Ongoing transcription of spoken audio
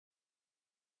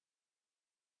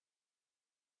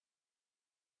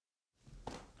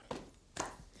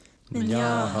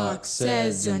Minyahawk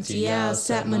says Untial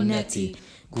Satmonetti.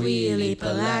 Guili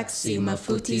Palaxi,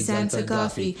 Mafuti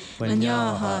Zantagafi.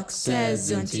 Minyahawk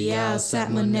says Untial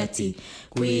Satmonetti.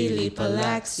 Guili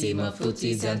Palaxi,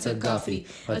 Mafuti Zantagafi.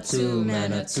 A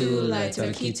two-man, a two-light,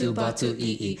 Tarkitu Batu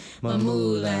Ii.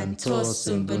 Mamulan,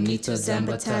 Tosum, Bonito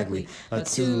Zambatagui. A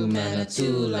two-man, a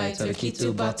two-light,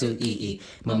 Tarkitu Batu Ii.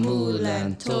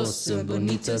 Mamulan, Tosum,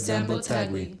 Bonito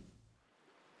Zambatagui.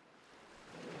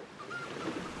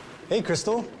 Hey,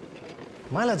 Krystal.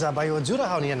 Let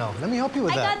me help you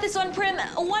with that. I got this one, Prim.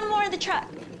 One more in the truck.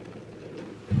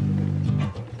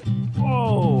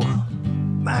 Whoa!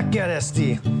 Makat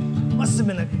SD. Must have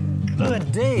been a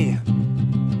good day.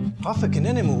 Papa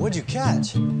Kanenemu, what'd you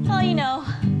catch? Oh, you know,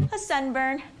 a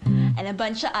sunburn and a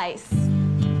bunch of ice.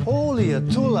 Holy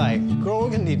Atulai. Girl, we're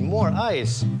gonna need more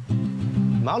ice.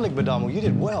 Maulik Badamu, you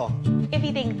did well. If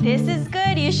you think this is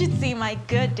good, you should see my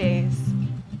good days.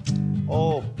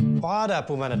 Oh, para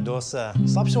pumanadosa.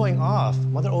 Stop showing off.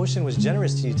 Mother Ocean was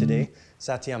generous to you today.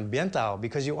 Satyam bientao,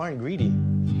 because you aren't greedy.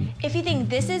 If you think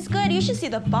this is good, you should see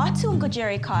the batu Uncle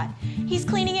Jerry caught. He's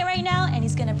cleaning it right now, and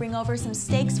he's gonna bring over some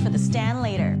steaks for the stand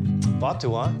later.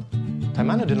 Batu, huh?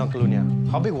 Taimano din Uncle Lunya.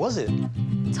 How big was it?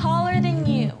 Taller than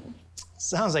you.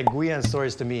 Sounds like GUIHAN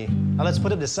stories to me. Now let's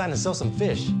put up the sign and sell some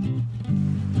fish.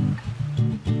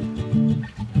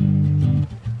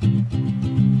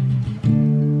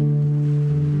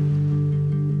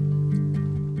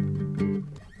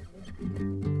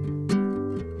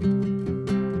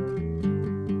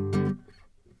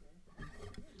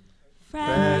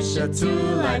 Fresher to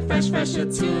life, fresher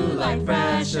to life,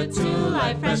 fresher to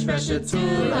life, fresher to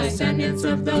life. Descendants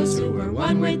of those who were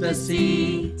one with the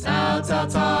sea. Tau, tau,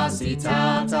 tossi,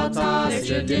 tau, tau, tossi. The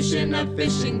tradition of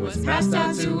fishing was passed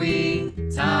down to we.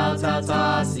 Tau, tau,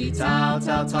 tossi, tau,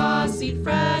 tau, tossi.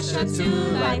 Fresher to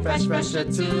life, fresher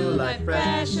to life,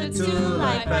 fresher to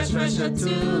life, fresher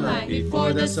to life.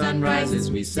 Before the sun rises,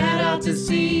 we set out to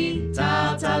sea.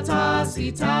 Tau, tau,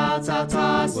 tossi, tau, tau,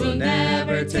 tossi. We'll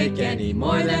never take any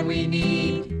more than we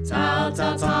need. Tau,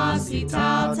 tau, tossi,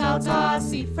 tau, tau,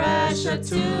 tossi. Fresher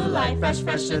to life,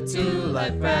 fresher to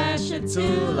life, fresher to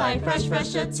life,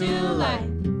 fresher to life.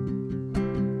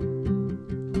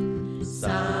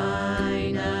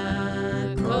 Saina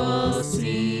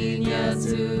kosinya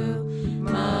tu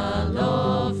malofan.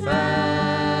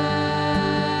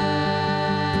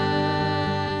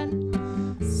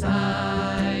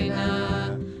 Saina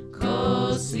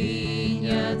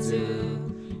kosinya tu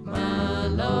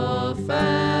malofan.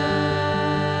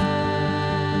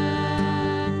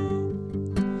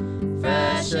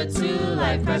 Fresher to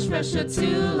life, fresher to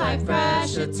life,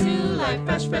 fresher to life,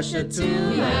 fresher to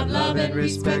life. We have love and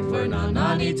respect for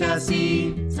Nanani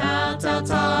Tasi. Tau, tau,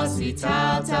 tossi,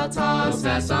 tau, tau, tossi. We'll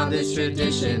pass on this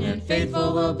tradition and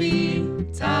faithful will be.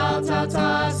 Tau, tau,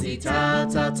 tossi, tau,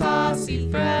 tau, tossi.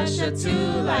 Fresher to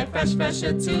life,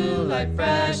 fresher to life,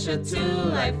 fresher to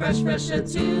life, fresher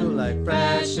to life,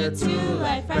 fresher to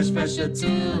life, fresher to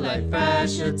life,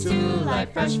 fresher to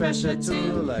life, fresher to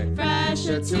life,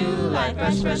 fresher to life,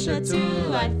 fresher to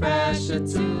life, fresher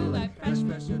to life,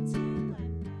 fresher to life.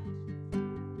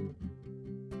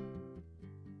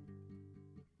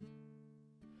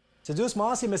 Seduce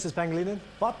Maasi, Mrs. Pangilinan.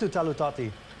 Batu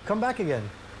talutati. Come back again.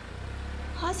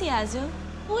 Hosiazu,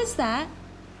 who is that?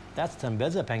 That's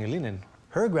Tambeza Pangilinan.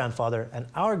 Her grandfather and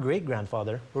our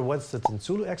great-grandfather were once the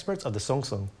Tinsulu experts of the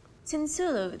Songsong.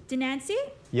 Tinsulu, Dinansi?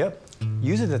 Yep.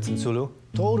 Using the Tinsulu,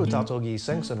 Toru Tatogi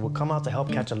Sengson would come out to help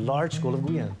catch a large school of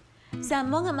GUIHAN. Sa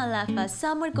mga malafa,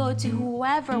 some would go to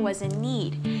whoever was in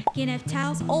need. Ginef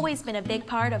Tao's always been a big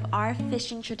part of our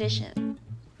fishing tradition.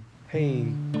 Hey,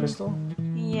 Krystal?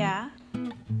 Yeah?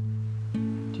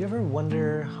 Do you ever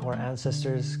wonder how our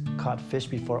ancestors caught fish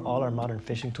before all our modern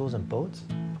fishing tools and boats?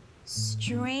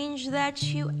 Strange that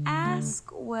you ask,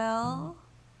 Will.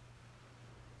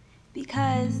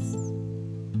 Because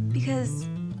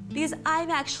I'm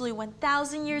actually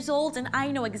 1,000 years old and I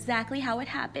know exactly how it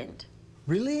happened.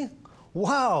 Really?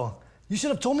 Wow! You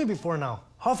should have told me before now.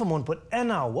 Hafamon put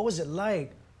Enau. What was it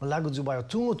like? I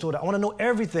want to know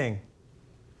everything.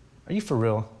 Are you for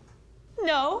real?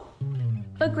 No.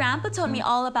 But Grandpa told me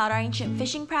all about our ancient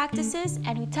fishing practices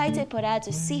and Hutaite Poradu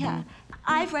Siha.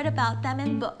 I've read about them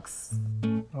in books.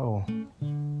 Oh.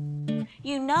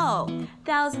 You know,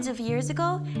 thousands of years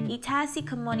ago, Itasi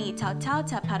Kamoni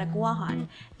Tautauta para Guahan.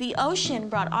 The ocean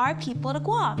brought our people to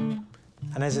Guam.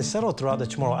 And as they settled throughout the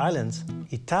Chamorro Islands,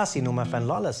 Itasi no mafan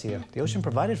lalas here. The ocean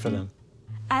provided for them.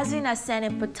 As we nasen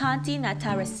importante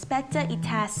nata respecta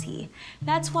Itasi.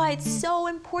 That's why it's so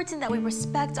important that we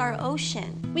respect our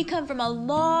ocean. We come from a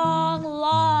long,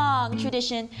 long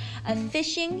tradition of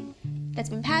fishing that's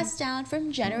been passed down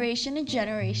from generation to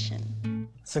generation.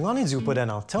 Sangani Zupo then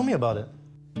now. Tell me about it.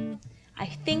 I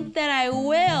think that I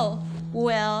will.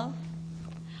 Well,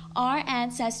 our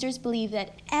ancestors believed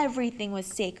that everything was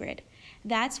sacred.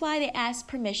 That's why they asked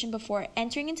permission before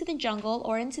entering into the jungle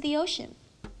or into the ocean.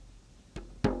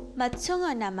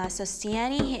 Matungo nama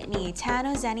sosiani hitni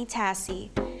tano zani tasi.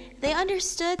 They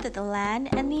understood that the land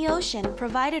and the ocean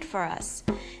provided for us.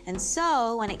 And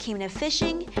so, when it came to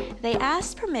fishing, they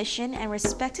asked permission and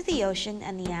respected the ocean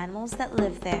and the animals that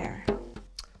live there.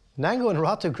 Nango and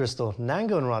Ratu, Krystal.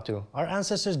 Nango and Ratu. Our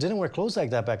ancestors didn't wear clothes like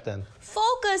that back then.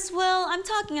 Focus, Will. I'm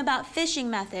talking about fishing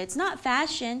methods, not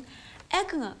fashion.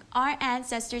 Ekunguk, our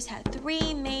ancestors had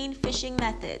 3 main fishing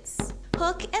methods: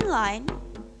 hook and line,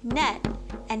 net,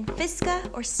 and fiska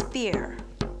or spear.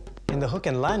 In the hook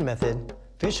and line method,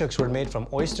 fish hooks were made from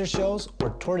oyster shells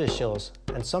or tortoise shells,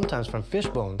 and sometimes from fish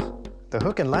bones. The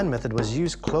hook and line method was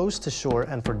used close to shore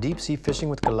and for deep sea fishing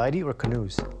with galaiti or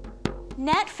canoes.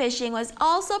 Net fishing was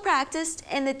also practiced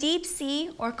in the deep sea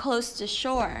or close to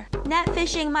shore. Net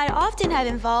fishing might often have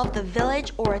involved the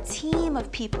village or a team of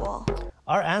people.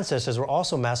 Our ancestors were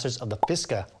also masters of the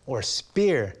fiska or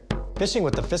spear. Fishing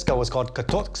with the fiska was called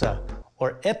katoksa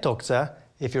or etoksa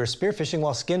if you were spearfishing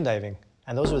while skin diving.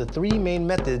 And those were the 3 main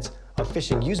methods of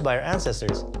fishing used by our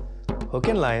ancestors: hook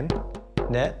and line,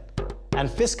 net, and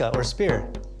fiska or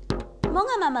spear.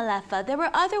 Mga mamalefa, there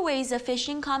were other ways of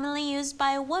fishing commonly used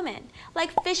by women,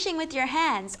 like fishing with your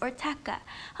hands or taka.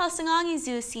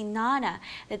 Hasangangizu sinana,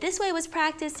 that this way was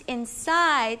practiced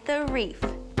inside the reef.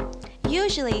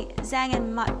 Usually, Zang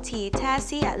and Mati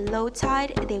Tassi at low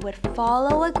tide, they would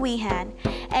follow a guihan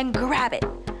and grab it,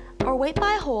 or wait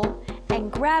by a hole and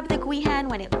grab the guihan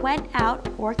when it went out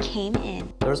or came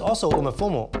in. There was also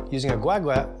umefomo, using a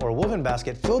guagua or woven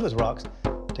basket filled with rocks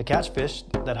to catch fish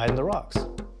that hide in the rocks.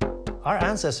 Our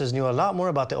ancestors knew a lot more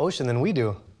about the ocean than we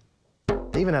do.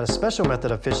 They even had a special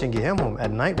method of fishing gihemhum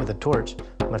at night with a torch.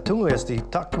 Matunguyesti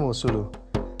takmo sulu.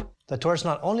 The torch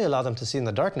not only allowed them to see in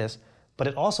the darkness, but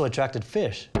it also attracted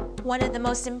fish. One of the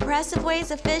most impressive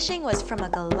ways of fishing was from a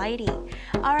galaiti.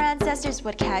 Our ancestors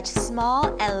would catch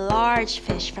small and large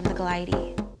fish from the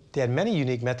galaiti. They had many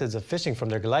unique methods of fishing from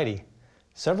their galaiti.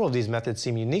 Several of these methods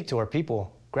seem unique to our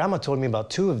people. Grandma told me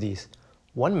about 2 of these.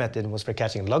 One method was for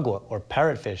catching lagua or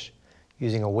parrotfish.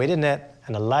 Using a weighted net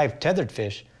and a live tethered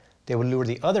fish, they would lure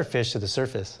the other fish to the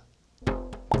surface.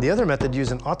 The other method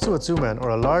used an atsuatsuman or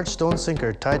a large stone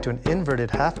sinker tied to an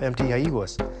inverted half-empty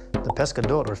haiguas. The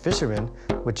Peskadot or fishermen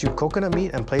would chew coconut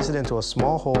meat and place it into a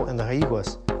small hole in the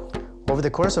haiguas. Over the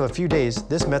course of a few days,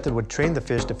 this method would train the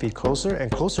fish to feed closer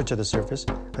and closer to the surface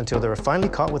until they were finally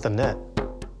caught with a net.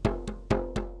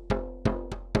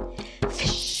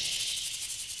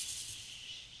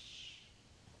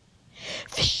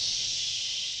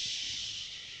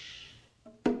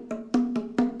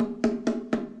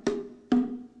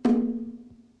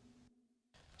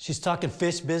 She's talking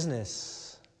fish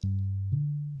business.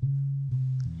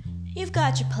 You've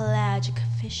got your pelagic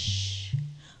fish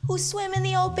who swim in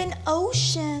the open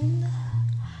ocean.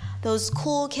 Those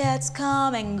cool cats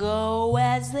come and go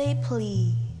as they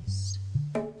please.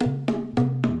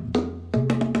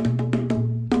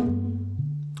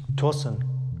 Tosan.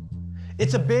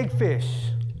 It's a big fish,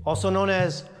 also known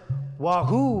as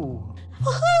wahoo.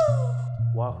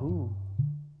 Woohoo! Wahoo.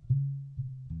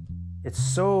 It's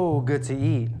so good to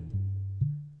eat.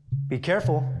 Be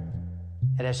careful,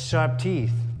 it has sharp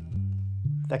teeth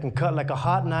that can cut like a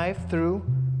hot knife through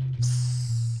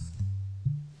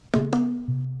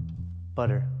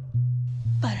butter.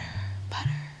 Butter,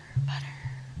 butter, butter,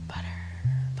 butter,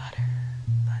 butter,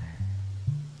 butter.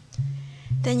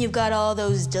 Then you've got all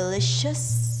those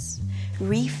delicious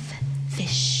reef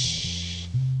fish.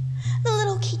 The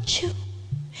little kichu.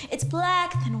 It's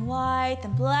black, then white,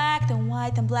 then black, then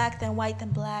white, then black, then white,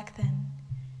 then black, then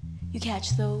you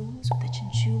catch those with a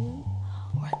chinchulu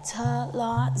or a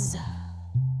talåya.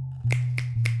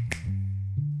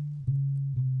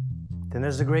 Then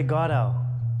there's the great god owl,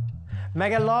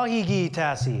 Megalahigi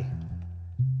tassi.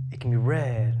 It can be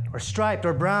red, or striped,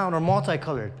 or brown, or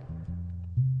multicolored.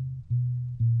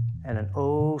 And an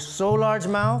oh so large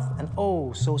mouth and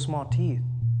oh so small teeth.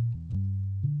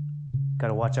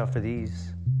 Gotta watch out for these.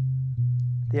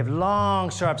 They have long,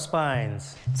 sharp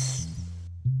spines,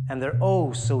 and they're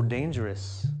oh so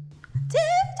dangerous.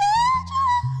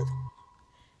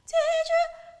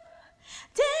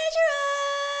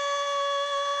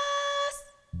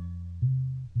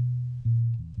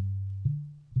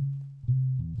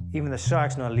 Even the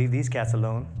sharks know how to leave these cats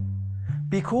alone.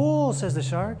 Be cool, says the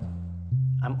shark.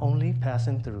 I'm only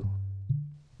passing through.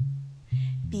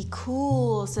 Be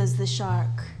cool, says the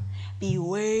shark. be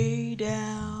way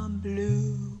down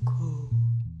blue cold.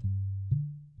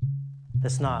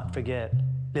 Let's not forget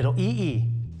little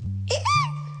EE.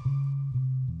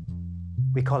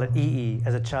 We call it EE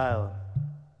as a child.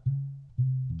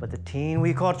 But the teen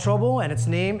we call Trouble, and its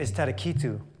name is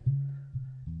Tarakitu.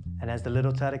 And as the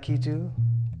little Tarakitu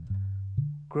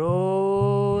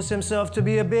grows himself to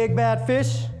be a big bad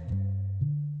fish,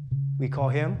 we call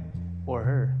him or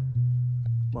her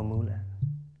Mamulan.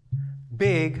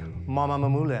 Big Mama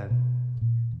Mamulan.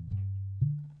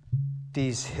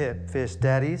 These hip fish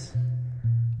daddies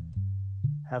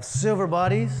have silver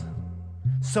bodies,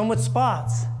 some with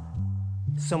spots,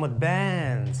 some with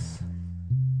bands,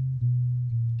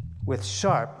 with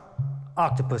sharp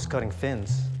octopus-cutting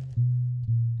fins.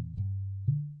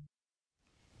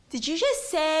 Did you just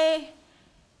say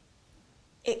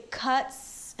it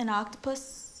cuts an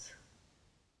octopus?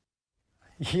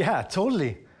 Yeah,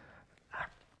 totally.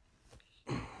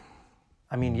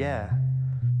 I mean, yeah,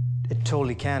 it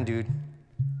totally can, dude.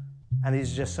 And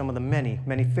these are just some of the many,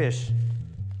 many fish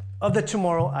of the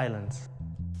Chamorro Islands.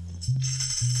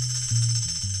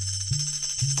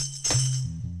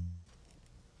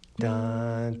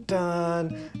 Dun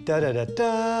dun da da da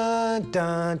dun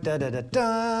dun da da da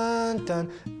dun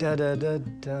dun da da da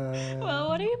dun. Well,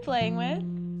 what are you playing with?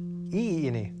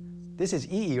 Ini. This is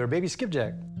EE or baby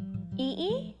skipjack.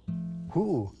 EE?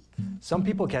 Huu. Some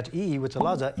people catch EE with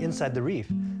Talåya inside the reef.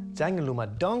 Zangaluma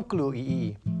donklu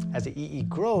EE. As the EE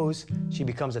grows, she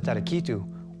becomes a Tarakitu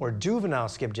or juvenile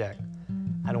skipjack.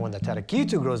 And when the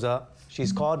Tarakitu grows up,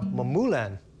 she's called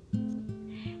Mamulan.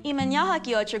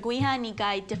 Imanyahaki ocho guihan ni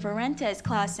gai diferentes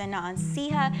clase na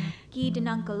ansiha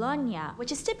gidanangkolonia,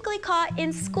 which is typically caught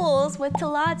in schools with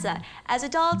Talåya. As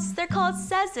adults, they're called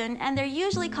sezon, and they're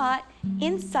usually caught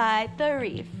inside the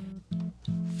reef.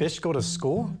 Fish go to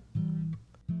school?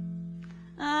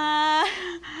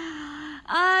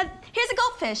 Here's a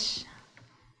goldfish.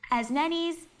 As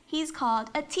nennies, he's called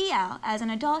a tiao. As an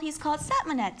adult, he's called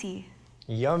satmoneti.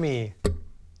 Yummy.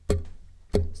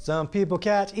 Some people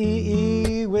catch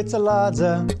EE with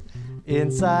Talåya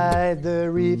inside the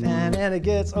reef, and it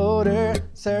gets older,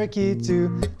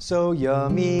 Tarakitu, so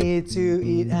yummy to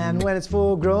eat. And when it's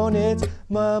full grown, it's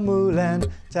Mamulan,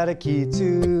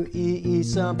 Tarakitu, EE.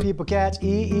 Some people catch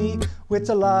EE with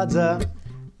Talåya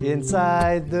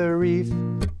inside the reef.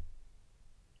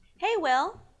 Hey,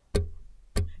 Will.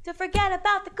 Don't forget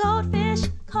about the goldfish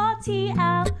called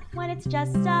tiao. When it's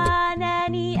just a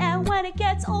nanny, and when it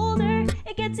gets older,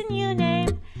 it gets a new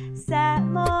name,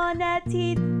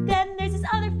 Satmoneti. Then there's this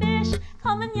other fish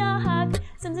called Manyahak,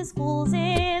 swims in schools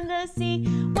in the sea.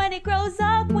 When it grows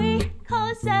up, we call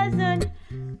it sezon,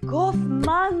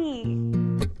 Gofmangi.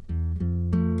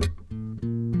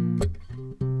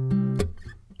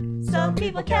 Some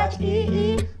people catch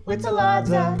EE with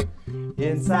Talåya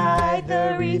inside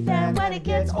the reef, and when it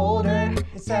gets older,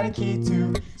 it's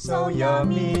Tarakitu, so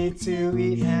yummy to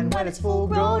eat. And when it's full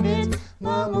grown, it's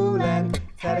Mamulan,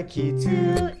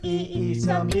 Tarakitu, EE.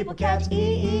 Some people catch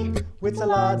EE with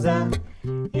Talåya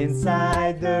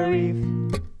inside the reef.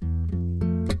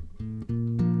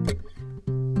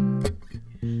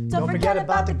 Don't forget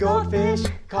about the goldfish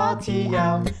called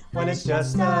tiao. When it's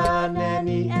just a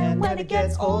nanny, and when it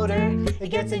gets older, it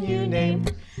gets a new name,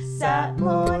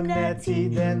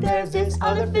 Satmoneti. Then there's this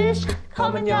other fish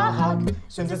called Manyahak,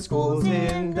 swims in schools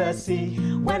in the sea.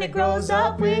 When it grows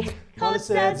up, we call it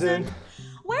sezon.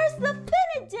 Where's the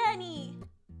finideni?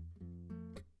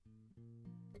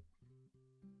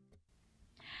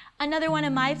 Another one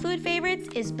of my food favorites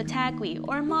is batagui,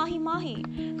 or mahi-mahi.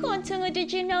 Kuantunga,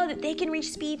 did you know that they can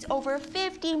reach speeds over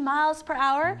 50 miles per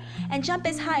hour and jump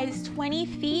as high as 20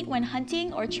 feet when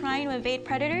hunting or trying to evade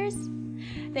predators?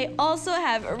 They also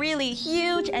have really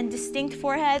huge and distinct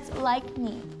foreheads like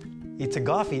me.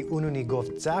 Itagafi ununi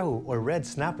gofzahu, or red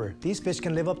snapper. These fish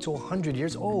can live up to 100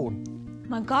 years old.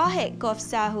 Magahe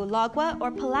gofsahu lagwa,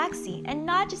 or palaxi, and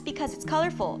not just because it's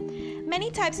colorful. Many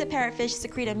types of parrotfish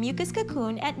secrete a mucus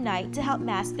cocoon at night to help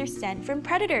mask their scent from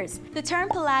predators. The term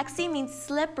palaxi means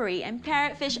slippery, and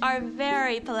parrotfish are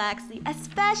very palaxi,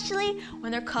 especially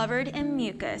when they're covered in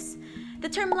mucus. The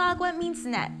term lagwa means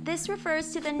net. This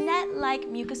refers to the net-like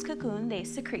mucus cocoon they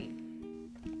secrete.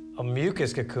 A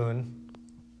mucus cocoon?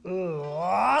 Ooh,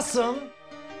 awesome!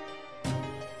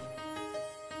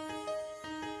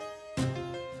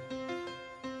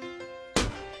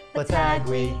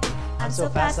 Batagui, I'm so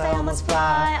fast I almost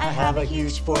fly. I have a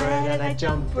huge forehead and I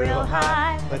jump real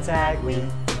high. Batagui,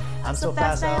 I'm so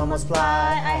fast I almost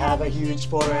fly. I have a huge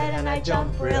forehead and I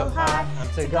jump real high. I'm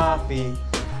Tagafi,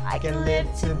 I can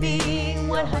live to be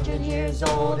 100 years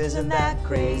old. Isn't that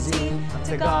crazy? I'm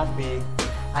Tagafi,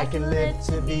 I can live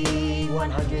to be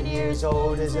 100 years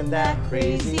old, isn't that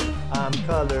crazy? I'm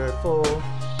colorful.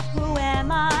 Who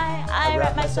am I? I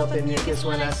wrap myself in mucus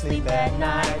when I sleep at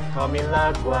night. Call me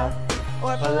Lagua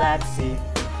or Palaxi.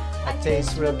 I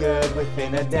taste real good with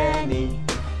Finadani.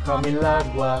 Call me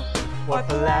Lagua or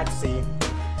Palaxi.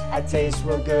 I taste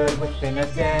real good with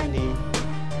Finadani.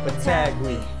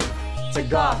 Batagui,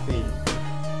 Tagafi,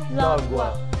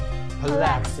 Lagua,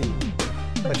 Palaxi.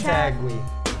 Batagui,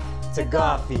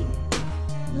 Tagafi,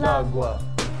 Lagua,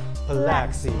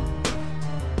 Palaxi.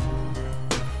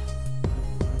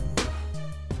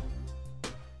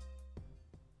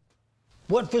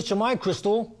 What fish am I,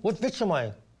 Krystal? What fish am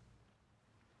I?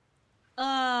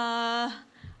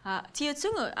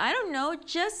 Tiotsungu, I don't know.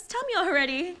 Just tell me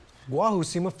already. Guahu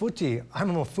si mafuti. I'm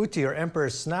a mafuti or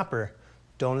emperor's snapper.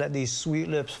 Don't let these sweet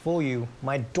lips fool you.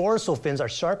 My dorsal fins are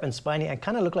sharp and spiny and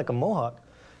kind of look like a mohawk.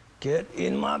 Get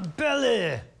in my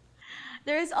belly.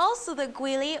 There is also the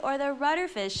guili or the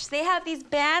rudderfish. They have these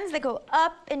bands that go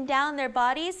up and down their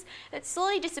bodies that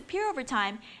slowly disappear over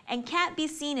time and can't be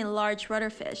seen in large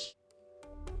rudderfish.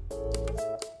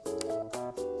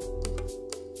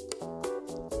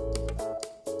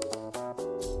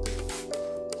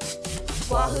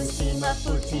 Guahu si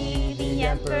mafuti, the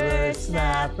emperor's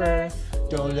snapper.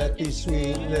 Don't let these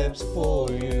sweet lips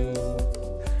fool you.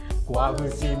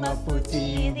 Guahu si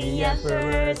mafuti, the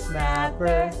emperor's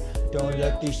snapper. Don't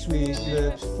let these sweet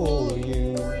lips fool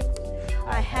you.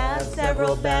 I have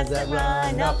several bands that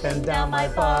run up and down my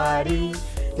body.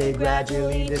 They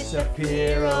gradually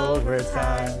disappear over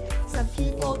time. Some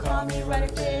people call me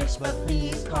rudderfish, but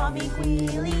please call me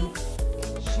guili.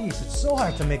 Jeez, it's so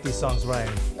hard to make these songs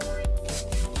rhyme.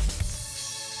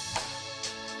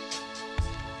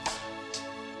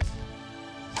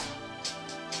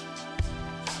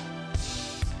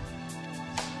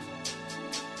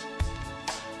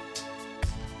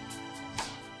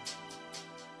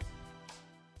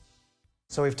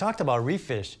 So we've talked about reef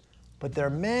fish, but there are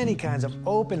many kinds of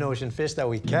open ocean fish that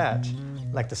we catch,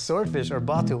 like the swordfish or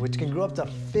batu, which can grow up to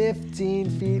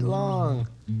 15 feet long.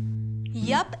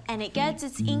 Yup, and it gets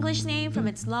its English name from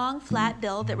its long, flat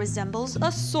bill that resembles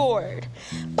a sword.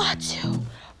 Batu,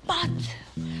 batu,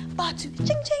 batu, ching,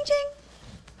 ching, ching.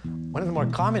 One of the more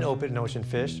common open ocean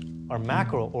fish are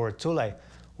mackerel or tulay,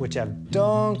 which have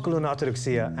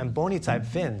dunklunaturixia and bony-type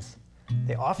fins.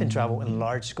 They often travel in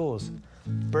large schools.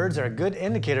 Birds are a good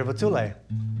indicator of a tulay.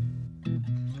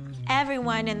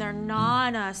 Everyone and their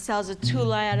nana sells a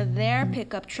tulay out of their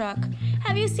pickup truck.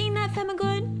 Have you seen that,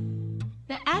 Themagood?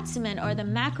 The atsuman or the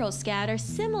mackerel scat are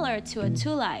similar to a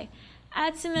tulay.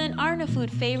 Atsuman aren't a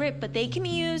food favorite, but they can be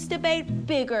used to bait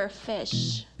bigger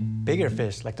fish. Bigger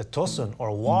fish like the tosun or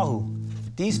wahoo.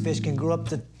 These fish can grow up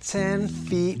to 10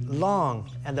 feet long,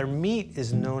 and their meat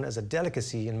is known as a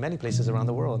delicacy in many places around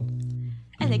the world.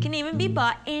 And they can even be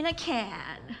bought in a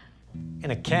can. In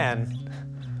a can?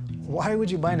 Why would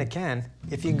you buy in a can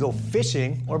if you can go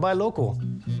fishing or buy local?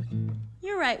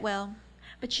 You're right, Will.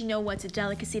 But you know what's a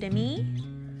delicacy to me?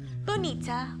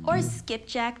 Bonita or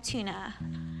skipjack tuna.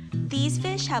 These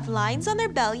fish have lines on their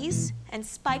bellies and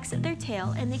spikes at their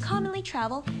tail, and they commonly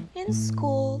travel in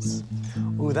schools.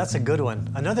 Ooh, that's a good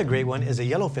one. Another great one is a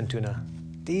yellowfin tuna.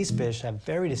 These fish have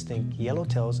very distinct yellow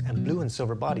tails and blue and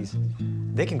silver bodies.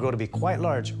 They can grow to be quite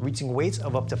large, reaching weights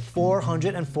of up to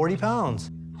 440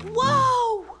 pounds.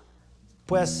 Whoa!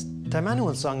 Pues, taimanu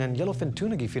ang song ang yellowfin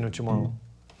tuna gi fino Chamorro.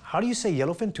 How do you say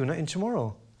yellowfin tuna in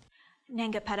Chamorro?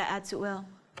 Nanga para adsu, Will.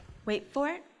 Wait for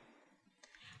it.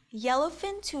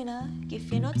 Yellowfin tuna gi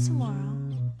fino Chamorro.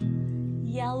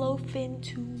 Yellowfin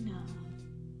tuna.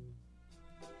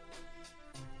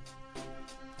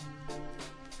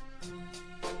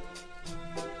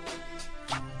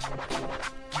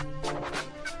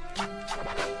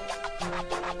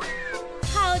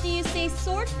 How do you say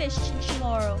swordfish in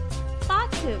Chamorro?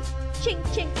 Batu, ching,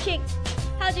 ching, ching.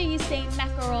 How do you say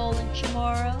mackerel in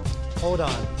Chamorro? Hold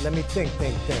on, let me think.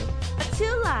 A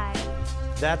tulay.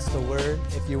 That's the word.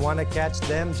 If you want to catch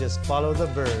them, just follow the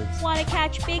birds. Want to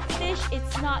catch big fish?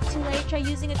 It's not too late. Try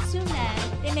using a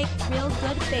tsuman. They make real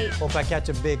good bait. Or if I catch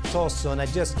a big tosun, I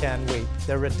just can't wait.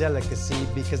 They're a delicacy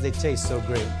because they taste so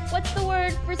great. What's the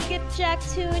word for skipjack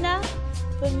tuna?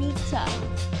 Bonita.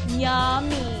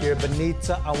 Yummy. Here,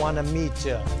 Bonita, I want to meet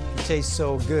ya. You taste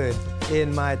so good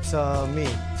in my tummy.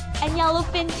 And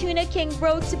yellowfin tuna can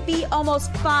grow to be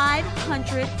almost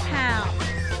 500 pounds.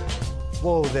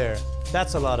 Whoa there,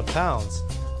 that's a lot of pounds.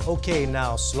 Okay,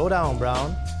 now slow down,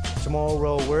 Brown.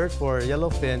 Chamorro word for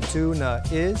yellowfin tuna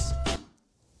is?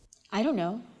 I don't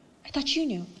know. I thought you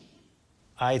knew.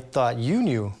 I thought you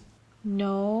knew.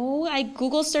 No, I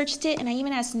Google searched it and I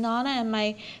even asked Nana and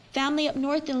my family up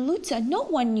north in Luta. No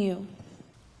one knew.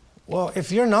 Well,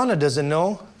 if your Nana doesn't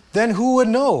know, then who would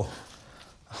know?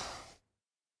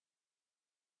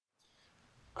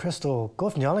 Krystal, go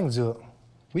zu.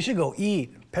 We should go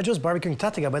eat. Pedro's barbecuing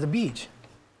Tataga by the beach.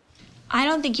 I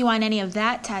don't think you want any of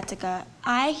that, Tataga.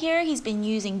 I hear he's been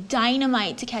using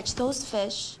dynamite to catch those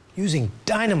fish. Using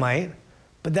dynamite?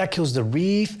 But that kills the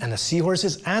reef and the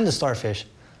seahorses and the starfish.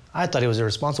 I thought he was a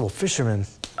responsible fisherman.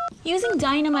 Using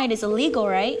dynamite is illegal,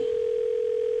 right?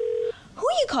 Who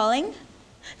are you calling?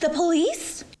 The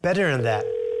police? Better than that.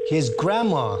 His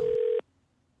grandma.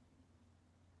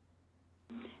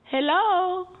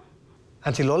 Hello.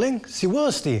 Auntie Loling, si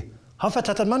Wosti. Hafa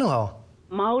tatad manuhao.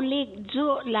 Maulik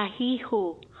jo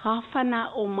lahihu.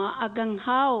 Hafana umaagang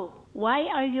hao. Why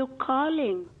are you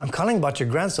calling? I'm calling about your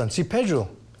grandson, si Pedro.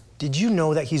 Did you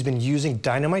know that he's been using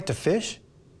dynamite to fish?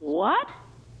 What?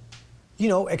 You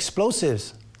know,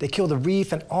 explosives. They kill the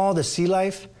reef and all the sea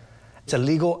life. It's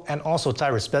illegal and also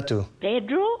tie respeto.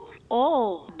 Pedro?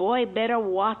 Oh, boy, better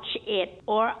watch it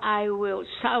or I will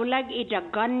saulag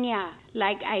idaganya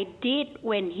like I did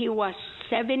when he was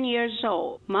 7 years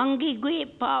old.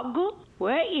 Mangigui Pagu?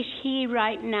 Where is he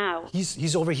right now?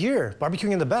 He's over here,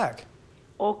 barbecuing in the back.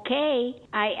 Okay,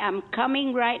 I am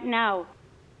coming right now.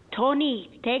 Tony,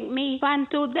 take me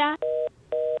Pantuda.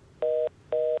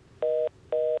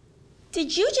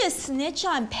 Did you just snitch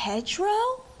on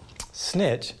Pedro?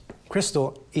 Snitch?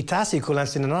 Krystal, itasi kulan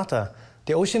sinanata.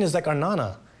 The ocean is like our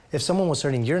nana. If someone was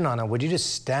hurting your nana, would you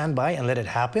just stand by and let it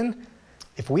happen?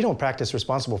 If we don't practice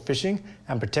responsible fishing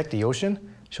and protect the ocean,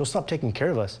 she'll stop taking care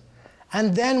of us.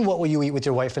 And then what will you eat with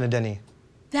your wife in a denny?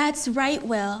 That's right,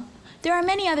 Will. There are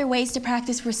many other ways to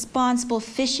practice responsible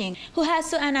fishing.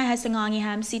 Huhaso ana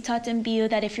hasangangiham si tatambiu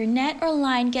that if your net or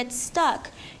line gets stuck,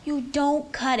 you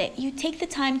don't cut it. You take the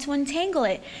time to untangle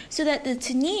it so that the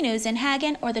taninos and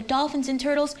hagen or the dolphins and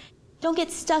turtles don't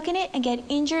get stuck in it and get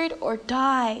injured or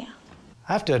die.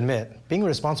 I have to admit, being a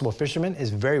responsible fisherman is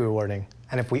very rewarding.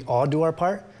 And if we all do our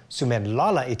part, sumen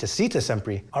lala itasita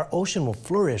sempri, our ocean will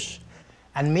flourish.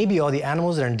 And maybe all the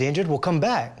animals that are endangered will come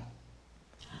back.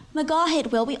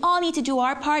 Magahid, Will, we all need to do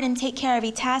our part and take care of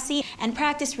Itasi and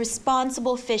practice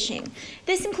responsible fishing.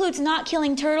 This includes not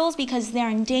killing turtles because they're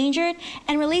endangered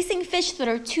and releasing fish that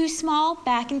are too small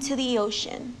back into the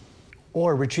ocean.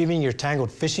 Or retrieving your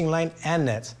tangled fishing line and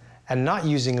nets and not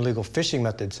using illegal fishing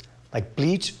methods like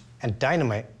bleach and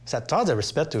dynamite. Sataza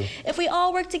respetu. If we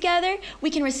all work together, we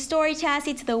can restore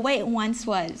Itasi to the way it once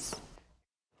was.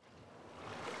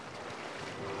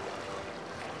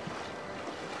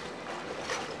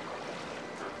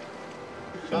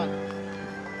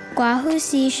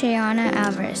 Guahusi Shayana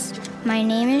Alvarez. My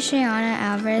name is Shayana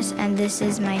Alvarez and this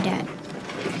is my dad.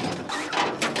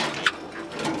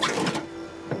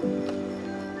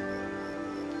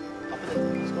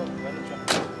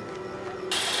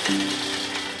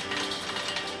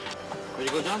 Ready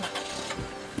to go, John?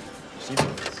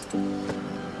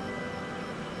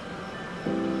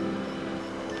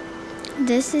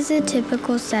 This is a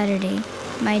typical Saturday.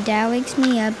 My dad wakes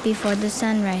me up before the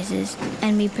sun rises,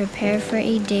 and we prepare for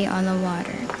a day on the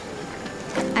water.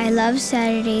 I love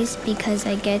Saturdays because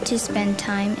I get to spend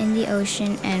time in the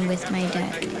ocean and with my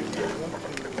dad.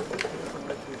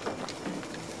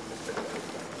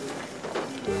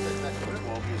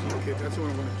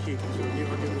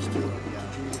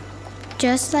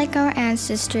 Just like our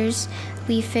ancestors,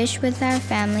 we fish with our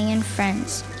family and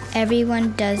friends.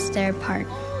 Everyone does their part.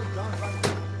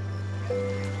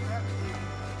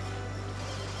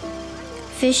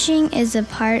 Fishing is a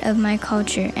part of my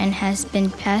culture and has been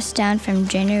passed down from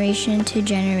generation to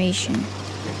generation.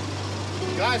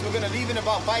 Guys, we're gonna leave in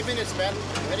about 5 minutes, man.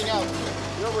 We're heading out.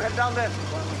 Yo, we're heading down there.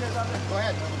 Go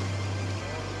ahead.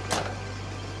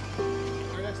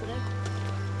 Right next to me?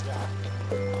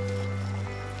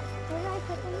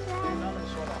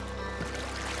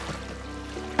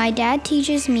 My dad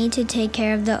teaches me to take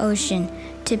care of the ocean,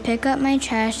 to pick up my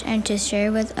trash and to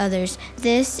share with others.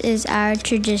 This is our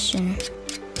tradition.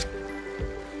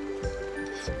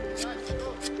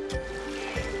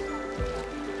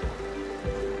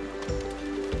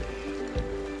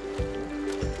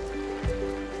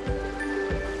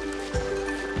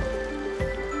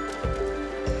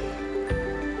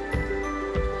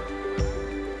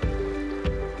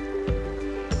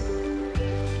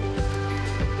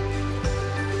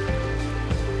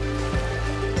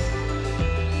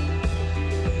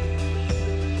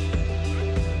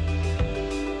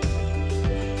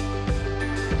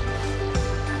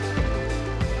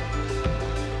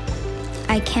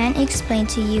 I can't explain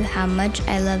to you how much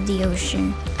I love the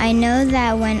ocean. I know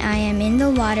that when I am in the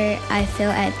water, I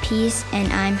feel at peace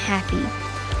and I'm happy.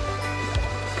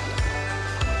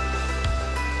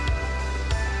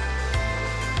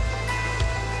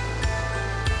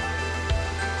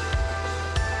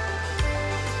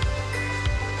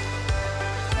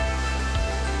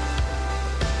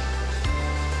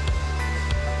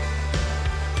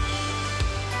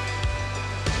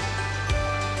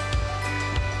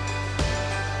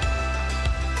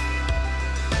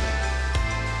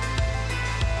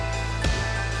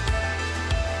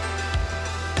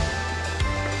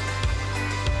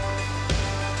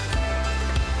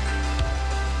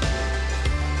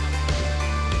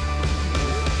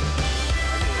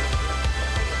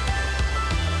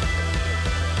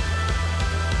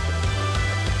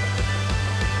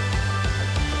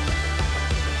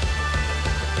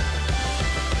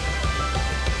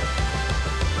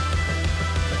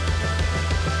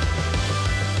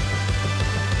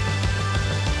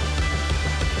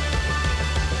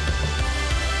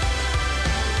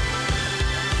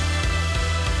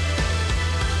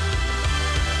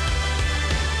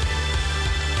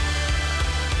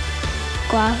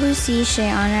 Guahusi she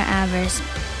honor avers.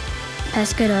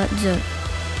 Peskadot Yu.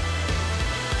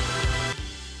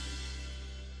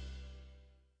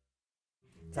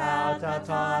 Tao tao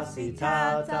tossy,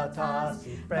 tao tao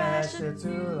tossy, fresh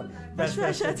too,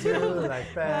 fresh too, like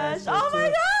fresh. Oh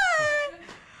my god!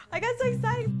 I got so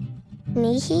excited.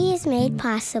 Nihi is made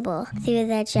possible through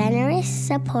the generous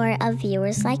support of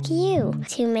viewers like you.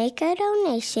 To make a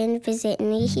donation, visit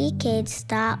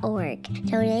nihikids.org.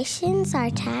 Donations are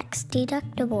tax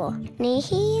deductible.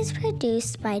 Nihi is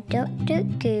produced by DUK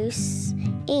DUK Goose,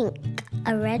 Inc.,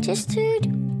 a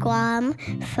registered Guam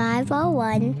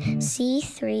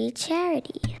 501c3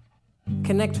 charity.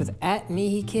 Connect with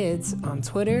 @NihiKids on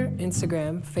Twitter,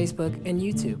 Instagram, Facebook, and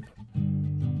YouTube.